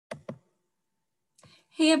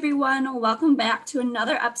Hey everyone, welcome back to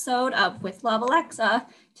another episode of With Love Alexa.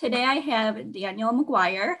 Today I have Daniel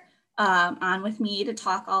Maguire on with me to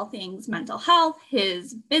talk all things mental health,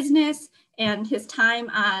 his business, and his time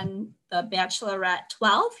on the Bachelorette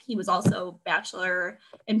 12. He was also Bachelor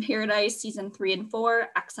in Paradise season 3 and 4,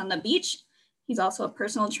 X on the Beach. He's also a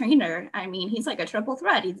personal trainer. I mean, he's like a triple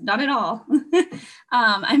threat. He's done it all.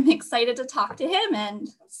 I'm excited to talk to him and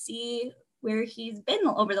see where he's been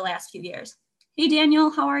over the last few years. Hey, Daniel,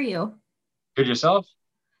 how are you? Good yourself?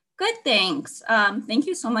 Good, thanks. Thank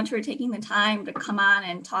you so much for taking the time to come on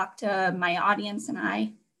and talk to my audience and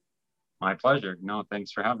I. My pleasure. No,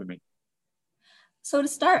 thanks for having me. So to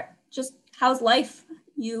start, just how's life?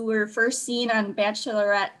 You were first seen on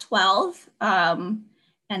Bachelorette 12, and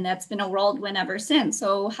that's been a whirlwind ever since.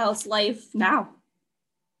 So how's life now?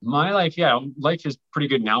 My life, yeah, life is pretty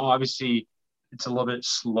good now. Obviously, it's a little bit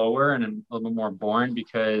slower and a little bit more boring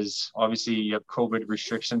because obviously you have COVID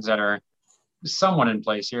restrictions that are somewhat in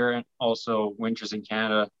place here. And also winters in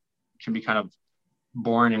Canada can be kind of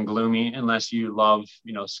boring and gloomy unless you love,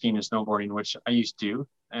 skiing and snowboarding, which I used to.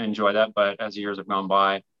 I enjoy that. But as the years have gone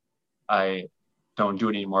by, I don't do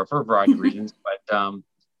it anymore for a variety of reasons. But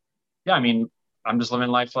yeah, I mean, I'm just living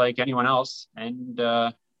life like anyone else. And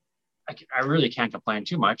I really can't complain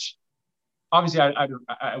too much. Obviously,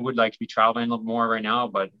 I would like to be traveling a little more right now,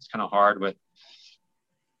 but it's kind of hard with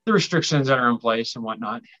the restrictions that are in place and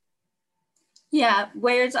whatnot. Yeah,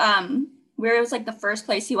 where was like the first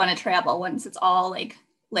place you want to travel once it's all like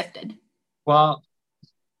lifted? Well,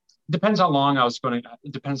 depends how long I was going to.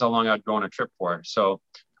 It depends how long I'd go on a trip for. So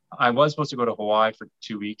I was supposed to go to Hawaii for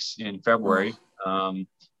 2 weeks in Oh, February.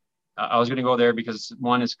 I was going to go there because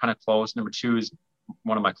one is kind of close. Number two is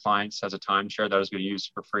one of my clients has a timeshare that I was going to use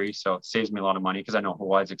for free, so it saves me a lot of money because I know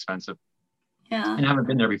Hawaii is expensive yeah. and I haven't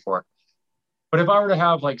been there before. But if I were to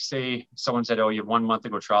have, like, say, someone said, "Oh, you have 1 month to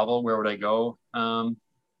go travel," where would I go?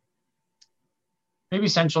 Maybe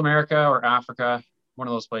Central America or Africa, one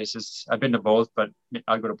of those places. I've been to both, but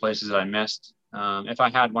I'd go to places that I missed. If I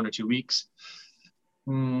had 1 or 2 weeks,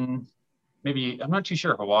 mm, maybe I'm not too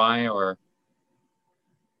sure Hawaii or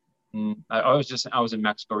I was in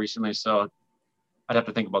Mexico recently, so I'd have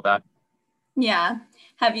to think about that. Yeah.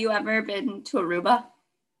 Have you ever been to Aruba?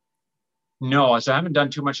 No, so I haven't done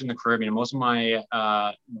too much in the Caribbean. Most of my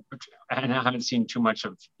and I haven't seen too much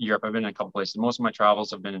of Europe. I've been in a couple places. Most of my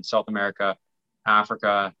travels have been in South America,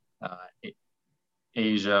 Africa,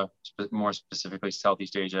 Asia, more specifically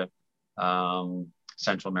Southeast Asia,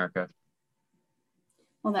 Central America.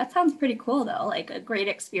 Well, that sounds pretty cool though, like a great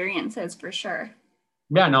experiences for sure.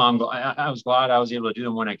 Yeah, no, I was glad I was able to do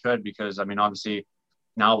them when I could because I mean, obviously,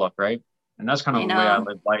 now look, right, and that's kind I of the way I know.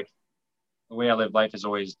 live life. The way I live life is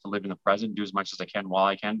always to live in the present, do as much as I can while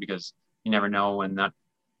I can, because you never know when that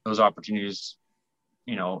those opportunities,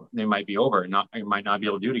 they might be over. Not I might not be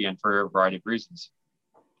able to do it again for a variety of reasons.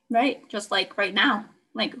 Right? Just like right now.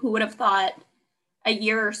 Like who would have thought a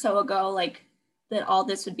year or so ago like that all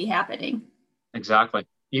this would be happening? Exactly.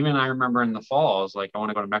 Even I remember in the fall, I was like, I want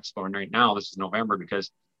to go to Mexico, and right now this is November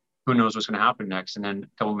because who knows what's going to happen next. And then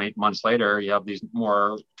a couple of months later, you have these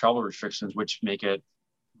more travel restrictions, which make it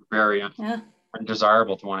very Yeah.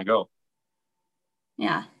 undesirable to want to go.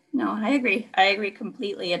 Yeah. No, I agree. I agree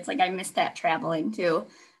completely. It's like I miss that traveling too.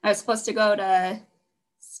 I was supposed to go to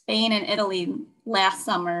Spain and Italy last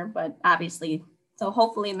summer, but obviously, so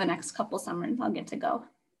hopefully in the next couple summers I'll get to go.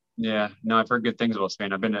 Yeah, no, I've heard good things about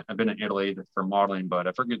Spain. I've been in Italy for modeling, but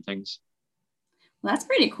I've heard good things. Well, that's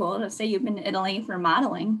pretty cool to say you've been to Italy for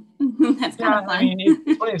modeling. That's kind Yeah, of I fun. mean,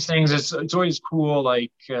 it's one of these things. It's always cool,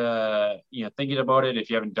 like thinking about it.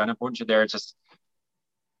 If you haven't done it, once you're there, it's just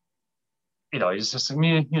it's just I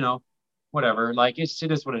mean, whatever. Like it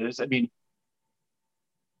is what it is. I mean,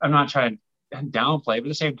 I'm not trying to downplay, but at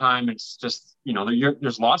the same time, it's just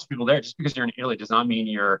there's lots of people there. Just because you're in Italy does not mean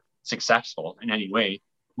you're successful in any way.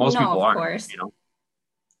 Most No, people of aren't, course.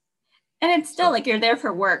 And it's still So like you're there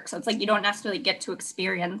for work. So it's like you don't necessarily get to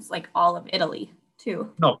experience like all of Italy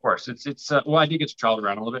too. no, of course, well, I did get to travel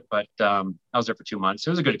around a little bit, but I was there for 2 months.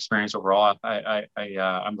 It was a good experience overall.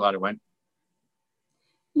 I'm glad I went.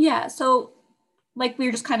 Yeah. So like we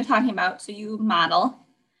were just kind of talking about, so you model.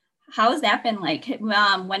 How has that been like?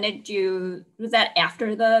 When did you, was that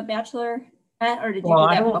after the Bachelor or did you Well, do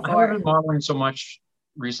that I haven't been before? modeling so much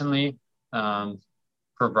recently,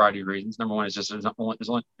 for a variety of reasons. Number one is just there's only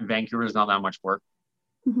in Vancouver, there's not that much work.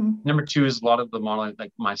 Hmm. Number two is a lot of the modeling,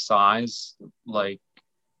 like my size, like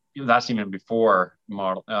that's even before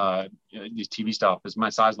model these TV stuff, is my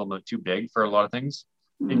size a little bit too big for a lot of things,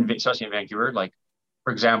 Mm. especially in Vancouver. Like,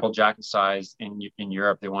 for example, jacket size in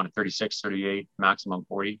Europe, they want a 36, 38, maximum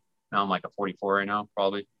 40. Now I'm like a 44 right now,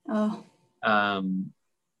 probably. Oh, Um,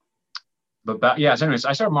 yeah. So anyways,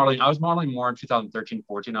 I started modeling. I was modeling more in 2013,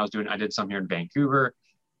 14. I did some here in Vancouver,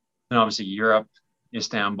 and obviously Europe,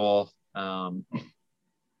 Istanbul, LA,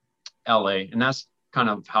 and that's kind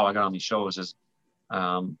of how I got on these shows. Is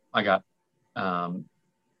I got um,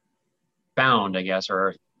 found, I guess,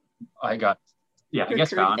 or I got, yeah, I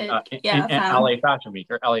guess found recruited. in Yeah, LA found. Fashion Week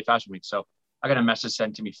or LA Fashion Week. So I got a message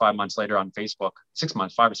sent to me 5 months later on Facebook, 6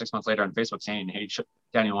 months, 5 or 6 months later on Facebook saying, "Hey,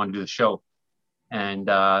 Daniel, want to do the show?" And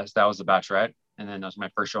so that was the Bachelorette, and then that was my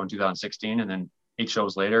first show in 2016, and then 8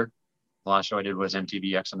 shows later, the last show I did was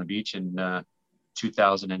MTV X on the Beach in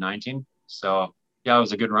 2019. So yeah, it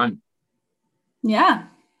was a good run. Yeah,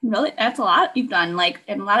 really, that's a lot you've done, like,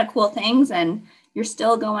 and a lot of cool things, and you're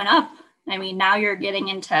still going up. I mean, now you're getting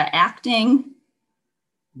into acting,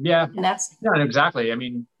 Yeah, and that's yeah, exactly. I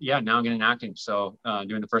mean, yeah, now I'm getting acting. So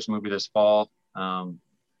doing the first movie this fall,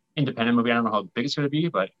 independent movie. I don't know how big it's going to be,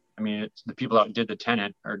 but I mean, it's the people that did The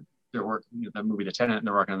Tenant or they're working the movie The Tenant, and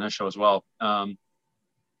they're working on this show as well.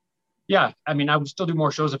 Yeah, I mean, I would still do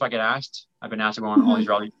more shows if I get asked. I've been asked to go on all these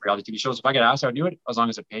mhm, reality TV shows. If I get asked, I would do it as long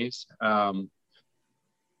as it pays.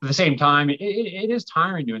 At the same time, it is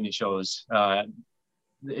tiring doing these shows.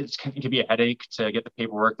 It can be a headache to get the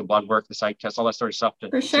paperwork, the blood work, the psych test, all that sort of stuff to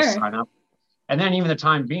for just sure. sign up. And then even the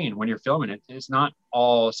time being when you're filming it, it's not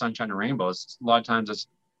all sunshine and rainbows. A lot of times it's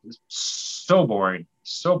so boring,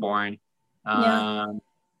 so boring, Yeah, um,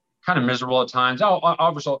 kind of miserable at times. Oh,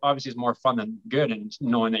 obviously it's more fun than good, and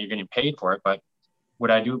knowing that you're getting paid for it. But would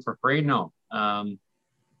I do it for free? No.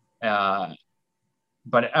 Uh,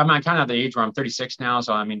 but I'm kind of at the age where I'm 36 now,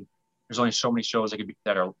 so I mean, there's only so many shows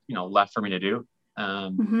that are left for me to do.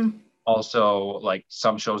 Um, hmm, Also, like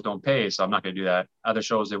some shows don't pay, so I'm not going to do that. Other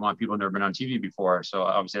shows they want people who've never been on TV before, so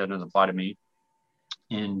obviously that doesn't apply to me.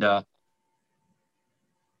 And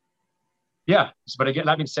yeah, but again,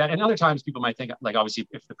 that being said, and other times people might think, like obviously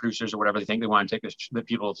if the producers or whatever they think they want to take the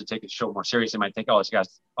people to take the show more serious, they might think, oh, this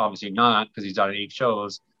guy's obviously not because he's done 8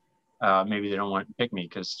 shows. Maybe they don't want to pick me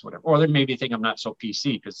because whatever, or they maybe think I'm not so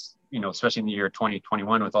PC because especially in the year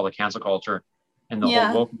 2021 with all the cancel culture and the whole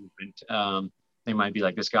yeah, woke movement, they might be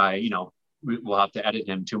like, this guy, we'll have to edit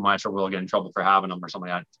him too much or we'll get in trouble for having him or something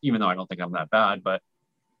like that. Even though I don't think I'm that bad, but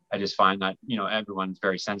I just find that everyone's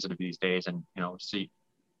very sensitive these days, and see,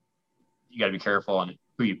 you got to be careful on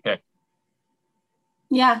who you pick.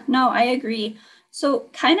 yeah. No, I agree. So,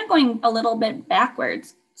 kind of going a little bit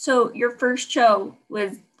backwards. So, your first show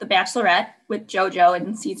was The Bachelorette with JoJo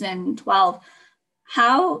in season 12.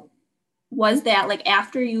 How was that like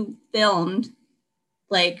after you filmed,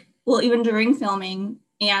 like, well, even during filming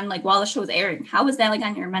and like while the show was airing? How was that like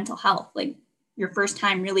on your mental health? Like, your first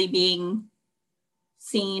time really being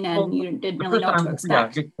seen and Well, you didn't the really first know what to time, yeah,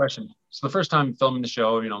 expect? good question. So the first time filming the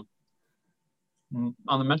show,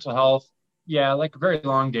 on the mental health, yeah, like very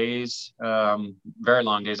long days. I'm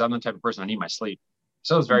the type of person I need my sleep,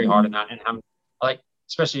 so it was very hard in Hmm. that. And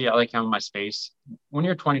especially I like having my space. When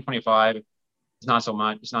you're 20, 25, it's not so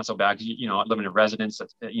much. It's not so bad because living in residence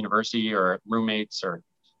at university or roommates or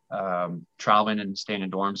traveling and staying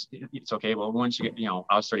in dorms, it's okay. But once you get,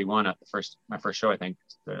 I was 31 at my first show, I think,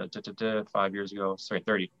 5 years ago. Sorry,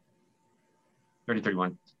 30,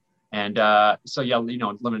 31. And so yeah, living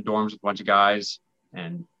in dorms with a bunch of guys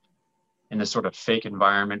and in this sort of fake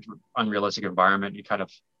environment, unrealistic environment, you kind of,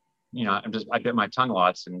 I bit my tongue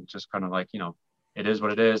lots and just kind of like, it is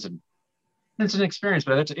what it is. And it's an experience,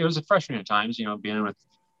 but it was frustrating at times, being with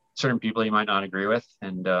certain people you might not agree with.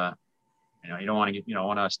 And, you don't want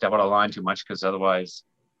to step out of line too much because otherwise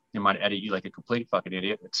they might edit you like a complete fucking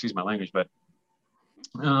idiot. Excuse my language,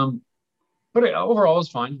 um, but overall, it was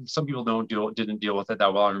fine. Some people didn't deal with it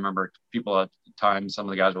that well. I remember people at the time, some of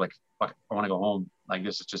the guys were like, "Fuck, I want to go home. Like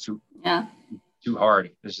this is just Yeah. too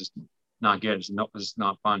hard. This is not good. This is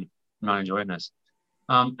not fun. I'm not enjoying this."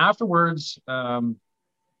 Afterwards, after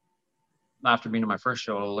being in my first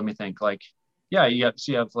show, let me think. Like, yeah, you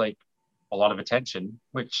have like a lot of attention,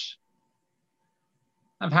 which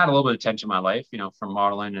I've had a little bit of attention in my life, from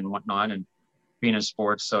modeling and whatnot, and being in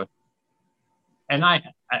sports. So, and I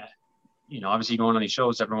obviously going on these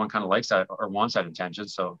shows, everyone kind of likes that or wants that attention.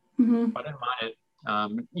 So Hmm. I didn't mind it.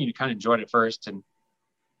 You kind of enjoyed it first,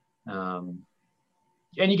 um,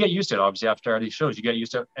 and you get used to it. Obviously, after these shows, you get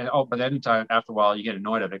used to it. And but then after a while, you get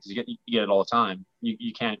annoyed of it because you get it all the time.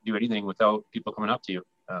 You can't do anything without people coming up to you.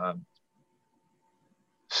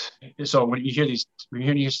 So when you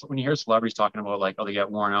hear celebrities talking about like, oh, they get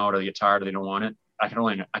worn out or they get tired or they don't want it, I can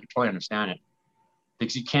totally understand it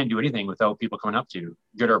because you can't do anything without people coming up to you,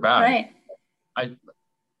 good or bad. Right. I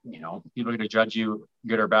People are going to judge you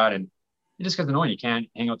good or bad, and it just gets annoying. You can't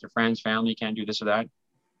hang out with your friends, family, you can't do this or that.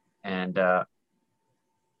 And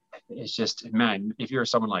it's just, man, if you're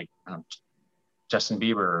someone like Justin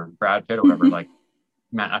Bieber or Brad Pitt or whatever, like,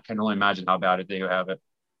 man, I can only imagine how bad they would have it.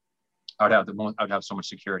 I would have so much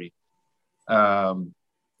security.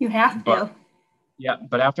 You have but to. yeah,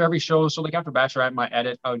 but after every show, so like after Bachelorette, my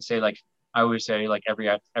edit, I always say like every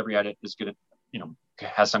edit is good,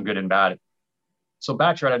 has some good and bad. So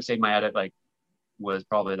Bachelorette, I'd say my edit like was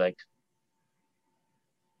probably like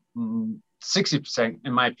 60%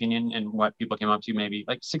 in my opinion, and what people came up to, maybe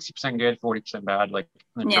like 60% good, 40% bad, like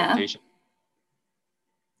interpretation.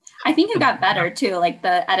 I think it got better too. Like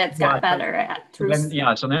the edits got better at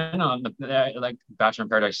Then so then on like Bachelor in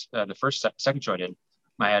Paradise, the second show I did,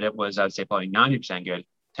 my edit was, I'd say probably 90% good,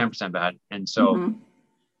 10% bad, and so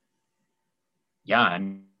yeah.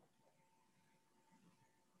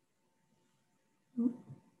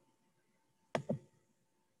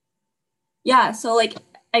 Yeah, so like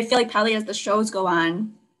I feel like probably as the shows go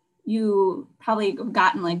on, you probably have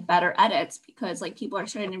gotten like better edits because like people are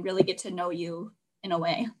starting to really get to know you in a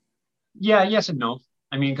way. Yeah, yes and no.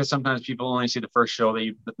 I mean, because sometimes people only see the first show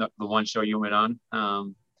that the one show you went on.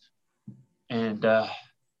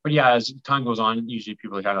 But yeah, as time goes on, usually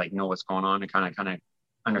people kind of like know what's going on and kind of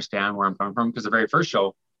understand where I'm coming from. Because the very first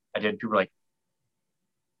show I did, people were like,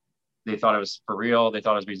 they thought it was for real. They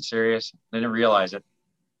thought I was being serious. They didn't realize it.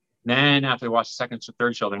 Then after they watched the second or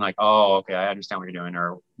third show, they're like, oh, okay, I understand what you're doing,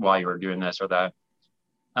 or why you were doing this or that.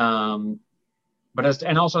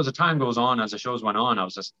 But also as the time goes on, as the shows went on,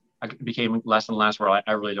 I became less and less where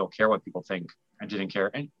I really don't care what people think. I didn't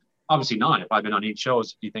care. And obviously not. If I've been on 8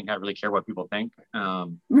 shows, do you think I really care what people think? Right.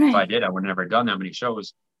 If I did, I would have never done that many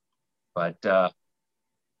shows. But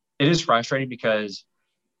it is frustrating because,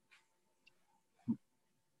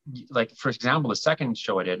 like, for example, the second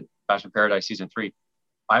show I did, Bachelor in Paradise season 3,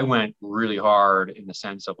 I went really hard in the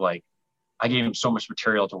sense of like, I gave them so much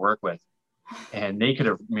material to work with, and they could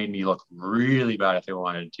have made me look really bad if they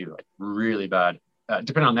wanted to, like really bad.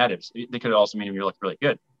 Depending on the edits, they could have also made me look really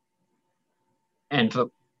good. And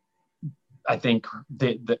I think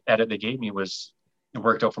the edit they gave me it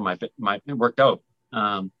worked out for it worked out.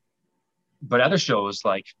 But other shows,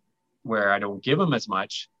 like where I don't give them as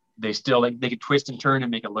much, they still they could twist and turn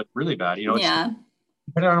and make it look really bad. It's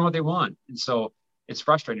depending on what they want. And so it's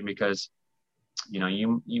frustrating because,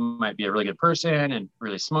 you might be a really good person and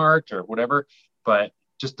really smart or whatever, but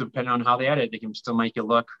just depending on how they edit, they can still make you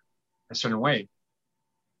look a certain way.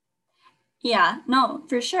 Yeah, no,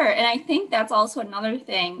 for sure. And I think that's also another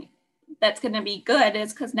thing that's going to be good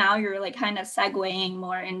is because now you're like kind of segueing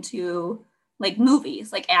more into like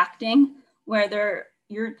movies, like acting, where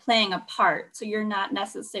you're playing a part. So you're not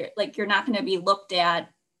necessarily like you're not going to be looked at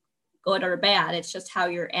good or bad. It's just how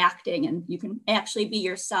you're acting, and you can actually be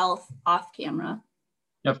yourself off camera.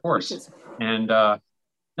 Yeah, of course. And another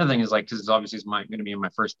thing is like, because obviously it's going to be my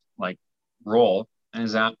first like role,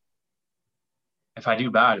 is that if I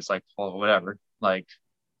do bad, it's like, well, whatever. Like,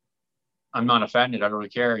 I'm not offended. I don't really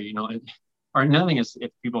care, Or another thing is,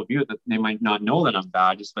 if people view it, that they might not know that I'm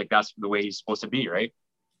bad. Just like that's the way he's supposed to be, right?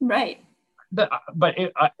 Right. But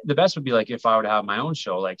the best would be like if I were to have my own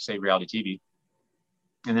show, like say reality TV,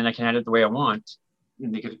 and then I can edit the way I want,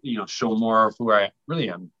 and they could, show more of who I really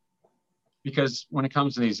am. Because when it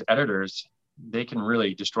comes to these editors, they can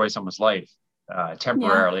really destroy someone's life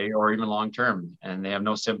temporarily or even long term, and they have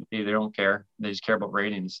no sympathy. They don't care. They just care about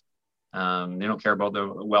ratings. They don't care about the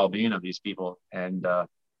well-being of these people. And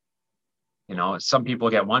some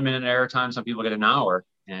people get 1 minute airtime, some people get an hour,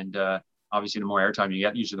 and obviously the more airtime you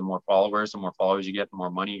get, usually the more followers. The more followers you get, the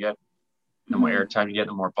more money you get. The more airtime you get,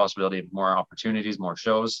 the more possibility of more opportunities, more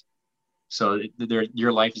shows. So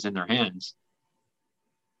your life is in their hands.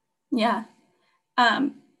 Yeah.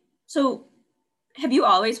 So have you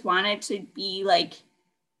always wanted to be like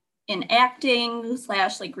in acting /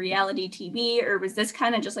 like reality TV, or was this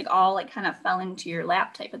kind of just like all like kind of fell into your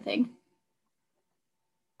lap type of thing?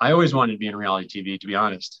 I always wanted to be in reality TV, to be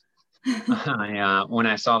honest. When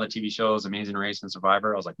I saw the TV shows Amazing Race and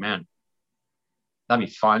Survivor, I was like, man, that'd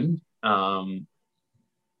be fun.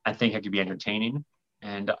 I think it could be entertaining.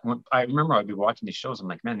 And I remember I'd be watching these shows. I'm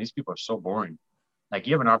like, man, these people are so boring. Like,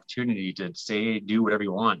 you have an opportunity to do whatever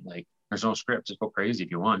you want. Like, there's no script. Just go crazy if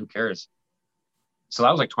you want. Who cares? So that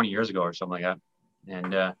was like 20 years ago or something like that.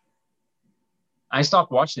 And I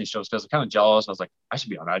stopped watching these shows because I was kind of jealous. I was like, I should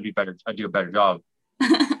be on it. I'd do a better job.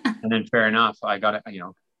 And then fair enough, I got it,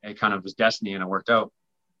 it kind of was destiny and it worked out.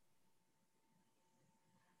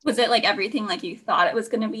 Was it like everything like you thought it was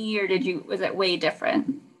going to be, or was it way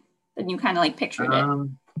different than you kind of like pictured it?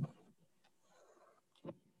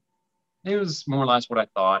 It was more or less what I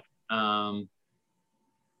thought.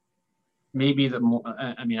 Maybe the more,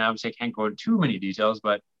 I mean, I would say I can't go into too many details,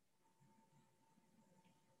 but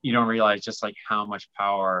you don't realize just like how much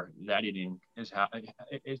power that editing is.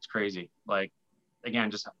 It's crazy. Like,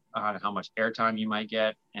 again, just how much airtime you might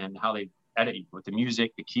get and how they edit you with the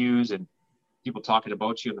music, the cues, and people talking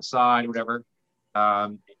about you on the side, whatever.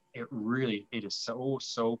 It is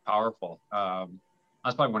so powerful.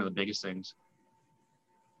 That's probably one of the biggest things.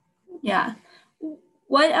 Yeah.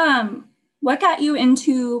 What got you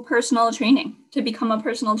into personal training to become a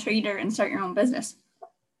personal trainer and start your own business?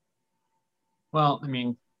 Well, I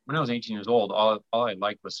mean, when I was 18 years old, all I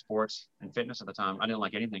liked was sports and fitness at the time. I didn't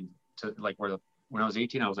like anything to like when I was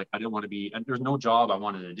 18, I was like, I didn't want to be, and there's no job I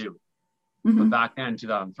wanted to do. Mm-hmm. But back then,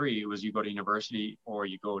 2003, it was you go to university or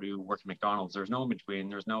you go to work at McDonald's. There's no in between.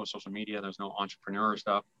 There's no social media. There's no entrepreneur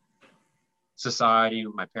stuff. Society,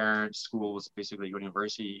 my parents, school was basically you go to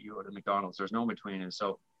university, you go to McDonald's. There's no in between. And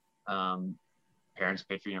so parents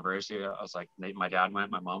paid for university. I was like, my dad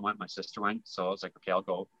went, my mom went, my sister went. So I was like, okay, I'll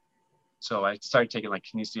go. So I started taking like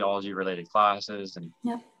kinesiology related classes,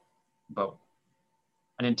 but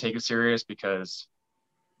I didn't take it serious because,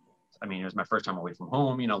 I mean, it was my first time away from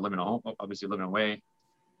home, living at home, obviously living away,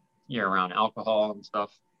 year around alcohol and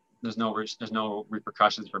stuff. There's no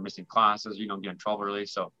repercussions for missing classes. You don't get in trouble really.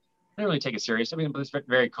 So I didn't really take it serious. I mean, but it's a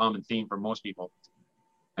very common theme for most people.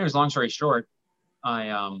 Anyways, long story short,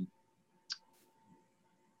 I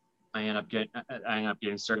ended up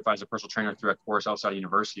getting certified as a personal trainer through a course outside of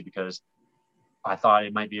university because I thought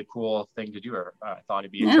it might be a cool thing to do. I thought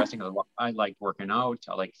it'd be interesting. I liked working out.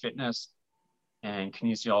 I liked fitness, and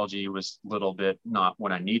kinesiology was a little bit not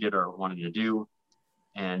what I needed or wanted to do.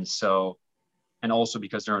 And so, and also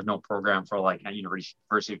because there was no program for like at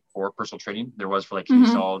university for personal training, there was for like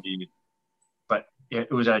kinesiology, but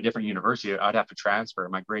it was at a different university. I'd have to transfer.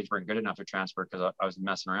 My grades weren't good enough to transfer because I was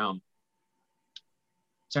messing around.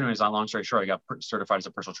 So anyways, long story short, I got certified as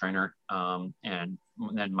a personal trainer, and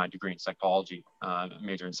then my degree in psychology,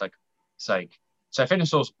 major in psych. So I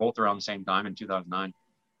finished those both around the same time in 2009.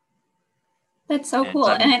 That's so cool.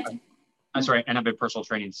 So I've been personal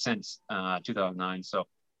training since 2009. So,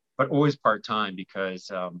 but always part-time because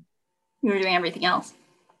you were doing everything else.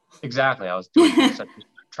 Exactly. I was doing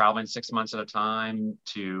traveling 6 months at a time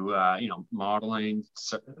to, modeling,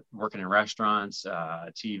 working in restaurants,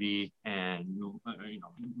 TV, and,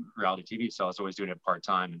 reality TV. So I was always doing it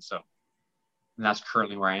part-time. And that's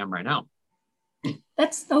currently where I am right now.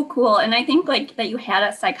 That's so cool. And I think like that you had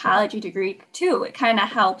a psychology degree too. It kind of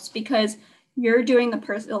helps because you're doing the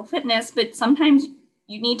personal fitness, but sometimes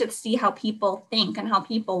you need to see how people think and how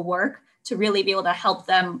people work to really be able to help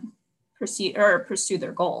them pursue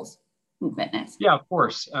their goals in fitness. Yeah, of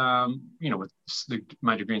course. With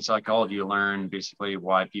my degree in psychology, you learn basically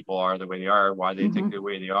why people are the way they are, why they think the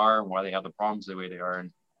way they are, and why they have the problems the way they are,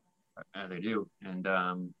 and they do. And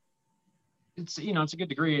it's a good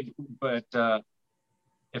degree, but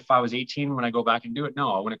if I was 18 when I go back and do it,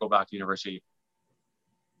 no, I wouldn't go back to university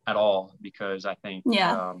at all because I think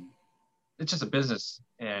it's just a business,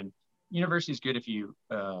 and university is good if you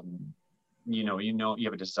you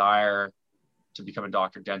have a desire to become a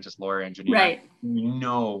doctor, dentist, lawyer, engineer. Right.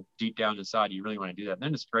 Deep down inside you really want to do that. And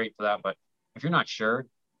then it's great for that. But if you're not sure,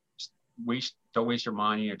 just don't waste your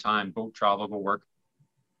money, your time. Go travel, go work.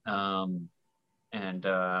 And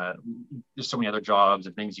there's so many other jobs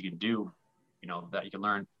and things you can do, that you can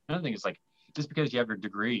learn. Another thing is like just because you have your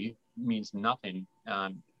degree means nothing.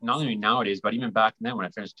 Not only nowadays, but even back then when I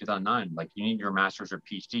finished 2009, like you need your master's or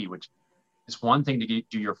PhD, which is one thing to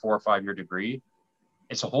do your 4 or 5 year degree.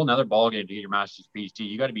 It's a whole nother ballgame to get your master's PhD.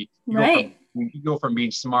 You got to be you go from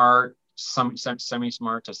being smart,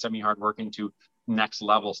 semi-smart to semi-hardworking to next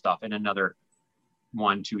level stuff in another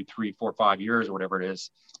 1, 2, 3, 4, 5 years or whatever it is.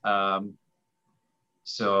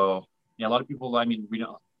 So yeah, a lot of people. I mean, we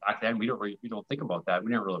don't back then. We don't think about that.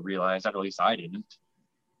 We never really realized that. Or at least I didn't.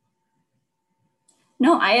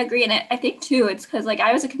 No, I agree, and I think too. It's because like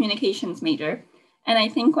I was a communications major. And I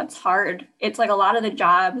think what's hard, it's like a lot of the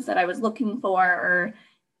jobs that I was looking for, or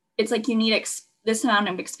it's like you need this amount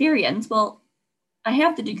of experience. Well, I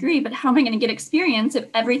have the degree, but how am I going to get experience if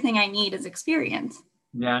everything I need is experience?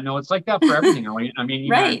 Yeah, no, it's like that for everything. I mean,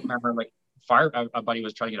 right. I remember like a buddy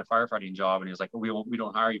was trying to get a firefighting job, and he was like, we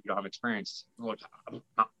don't hire you if you don't have experience. Like,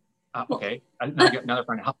 okay. Another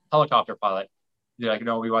friend, helicopter pilot. They're like,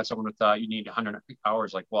 no, we want someone with you need 100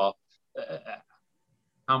 hours. Like, well.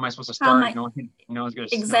 How am I supposed to start? No one's going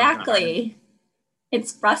to. Exactly.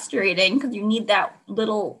 It's frustrating because you need that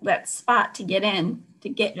spot to get in to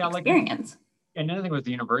get experience. And another thing with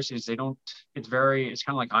the universities, it's kind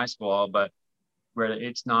of like high school, but where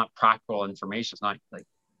it's not practical information. It's not like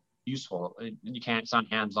useful. You can't, it's not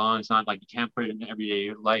hands-on. It's not like you can't put it in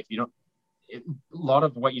everyday life. You don't, a lot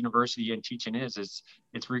of what university and teaching is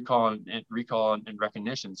it's recall and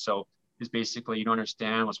recognition. So it's basically, you don't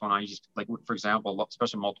understand what's going on. You just, like, for example,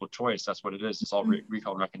 especially multiple choice, that's what it is. It's all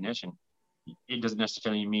recall and recognition. It doesn't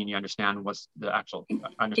necessarily mean you understand what's the actual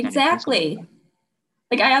understanding. Exactly.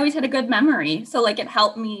 Like, I always had a good memory. So like, it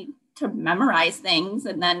helped me to memorize things,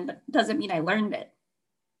 and then doesn't mean I learned it.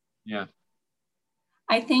 Yeah.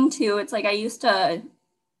 I think too, it's like, I used to,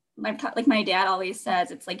 like my dad always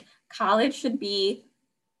says, it's like college should be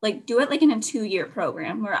like, do it like in a 2-year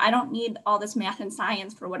program where I don't need all this math and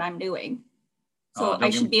science for what I'm doing. So I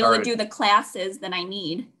should be able to do the classes that I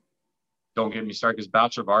need. Don't get me started, because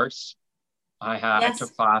Bachelor of Arts, I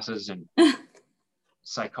took classes in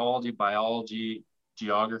psychology, biology,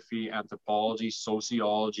 geography, anthropology,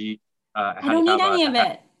 sociology. I don't need any of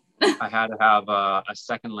it. I had to have a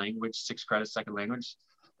second language, 6 credits second language.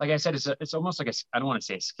 Like I said, it's almost like I don't want to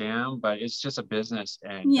say a scam, but it's just a business,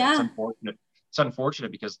 and it's unfortunate. It's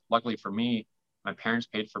unfortunate because luckily for me, my parents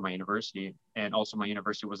paid for my university, and also my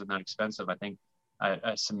university wasn't that expensive. I think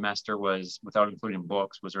a semester was, without including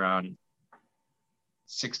books, was around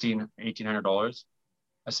 $1,800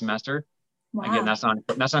 a semester. Wow. Again, that's not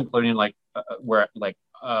including like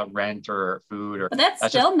rent or food, or. But that's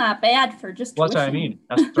still not bad for just tuition. That's what I mean.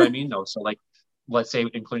 That's what I mean, though. So like, let's say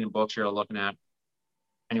including books, you're looking at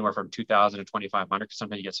anywhere from $2,000 to $2,500.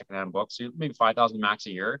 Sometimes you get secondhand books, so maybe $5,000 max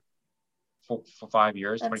a year for 5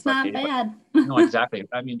 years. That's not bad. No, exactly.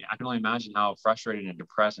 I mean, I can only imagine how frustrated and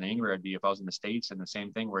depressed and angry I'd be if I was in the States, and the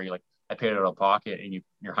same thing where you're like, I paid it out of pocket and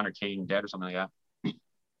you're $100K in debt or something like that.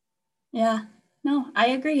 Yeah, no, I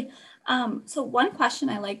agree. So one question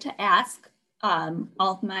I like to ask all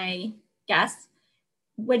of my guests,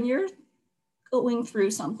 when you're going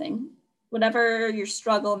through something, whatever your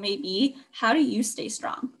struggle may be, how do you stay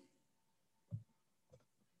strong?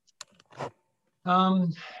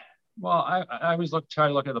 Well, I always try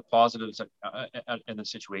to look at the positives in the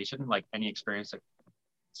situation, like any experience. Like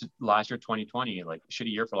last year, 2020, like a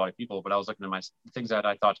shitty year for a lot of people, but I was looking at my things that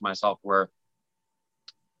I thought to myself were,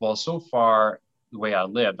 well, so far the way I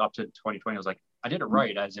lived up to 2020, I was like, I did it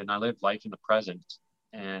right, as in I lived life in the present,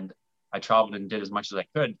 and I traveled and did as much as I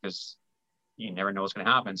could, because you never know what's going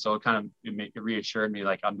to happen. So it reassured me,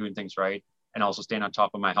 like, I'm doing things right, and also staying on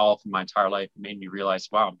top of my health in my entire life made me realize,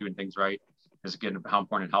 wow, I'm doing things right. Because again, how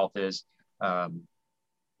important health is. And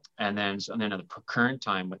then at the current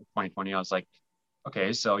time with 2020, I was like,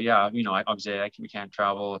 okay, so yeah, obviously we can't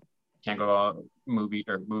travel, can't go to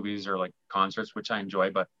movies or like concerts, which I enjoy,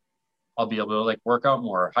 but I'll be able to like work out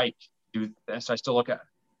more, hike, do this. I still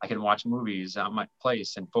I can watch movies at my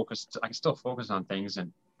place and focus. I can still focus on things.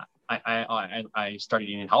 And I started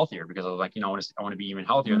eating healthier, because I was like, I want to be even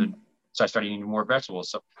healthier so I started eating more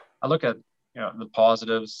vegetables. So I look at, the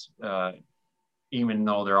positives, even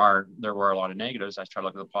though there were a lot of negatives. I try to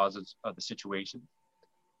look at the positives of the situation.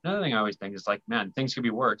 Another thing I always think is like, man, things could be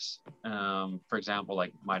worse. For example,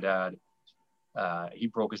 like my dad, he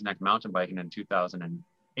broke his neck mountain biking in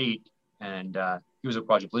 2008, and he was a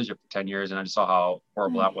quadriplegic for 10 years, and I just saw how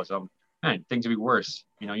horrible that was. Man, things could be worse.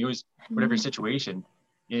 You always, whatever your situation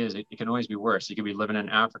is, it can always be worse. You could be living in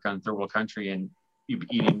Africa, in third world country, and you'd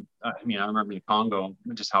be eating. I remember in Congo,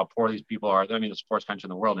 just how poor these people are. The poorest country in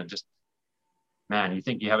the world, and just, man, you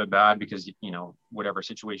think you have it bad because, whatever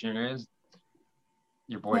situation it is,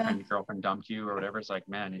 your boyfriend, your girlfriend dumped you or whatever. It's like,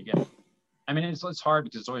 man, it's hard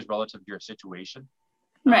because it's always relative to your situation.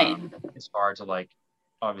 Right. It's hard to, like,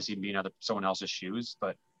 obviously be in someone else's shoes,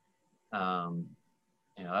 but,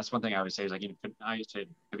 that's one thing I would say is like, I used to, it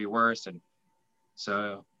could be worse. And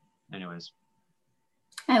so anyways.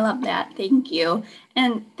 I love that. Thank you.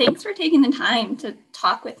 And thanks for taking the time to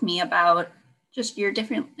talk with me about just your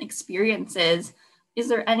different experiences. Is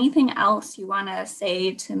there anything else you want to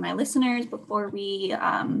say to my listeners before we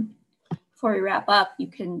wrap up? You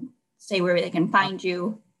can say where they can find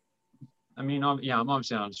you. I'm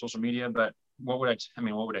obviously on social media, but what would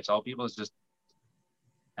I tell people is just,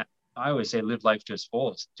 I always say, live life to its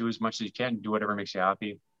fullest. Do as much as you can. Do whatever makes you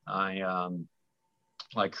happy.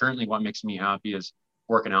 Like currently, what makes me happy is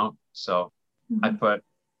working out. So I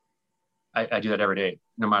do that every day,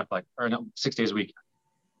 no matter 6 days a week.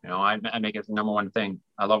 I make it the number one thing.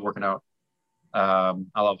 I love working out. I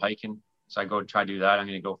love hiking, so I go try to do that. I'm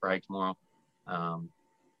going to go for a hike tomorrow.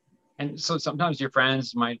 And so sometimes your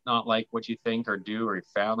friends might not like what you think or do, or your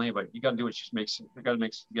family, but you got to do what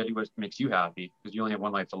do what makes you happy, because you only have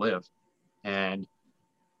one life to live. And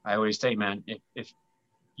I always say, man, if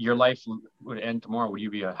your life would end tomorrow, would you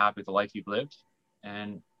be happy with the life you've lived?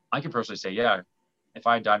 And I can personally say, yeah. If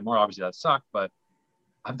I died more, obviously that sucked, but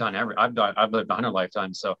I've lived 100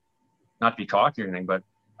 lifetimes. So not to be cocky or anything, but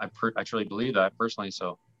I truly believe that personally.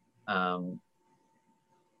 So I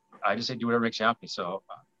just say do whatever makes you happy. So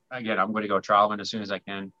again, I'm going to go traveling as soon as I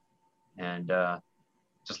can, and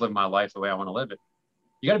just live my life the way I want to live it.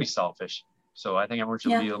 You got to be selfish. So I think everyone should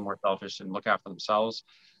be a little more selfish and look after themselves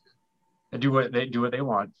and do what they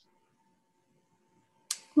want.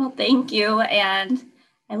 Well, thank you. And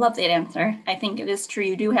I love that answer. I think it is true.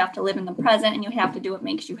 You do have to live in the present and you have to do what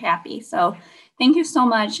makes you happy. So thank you so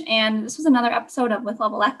much. And this was another episode of With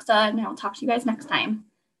Love Alexa, and I'll talk to you guys next time.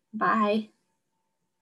 Bye.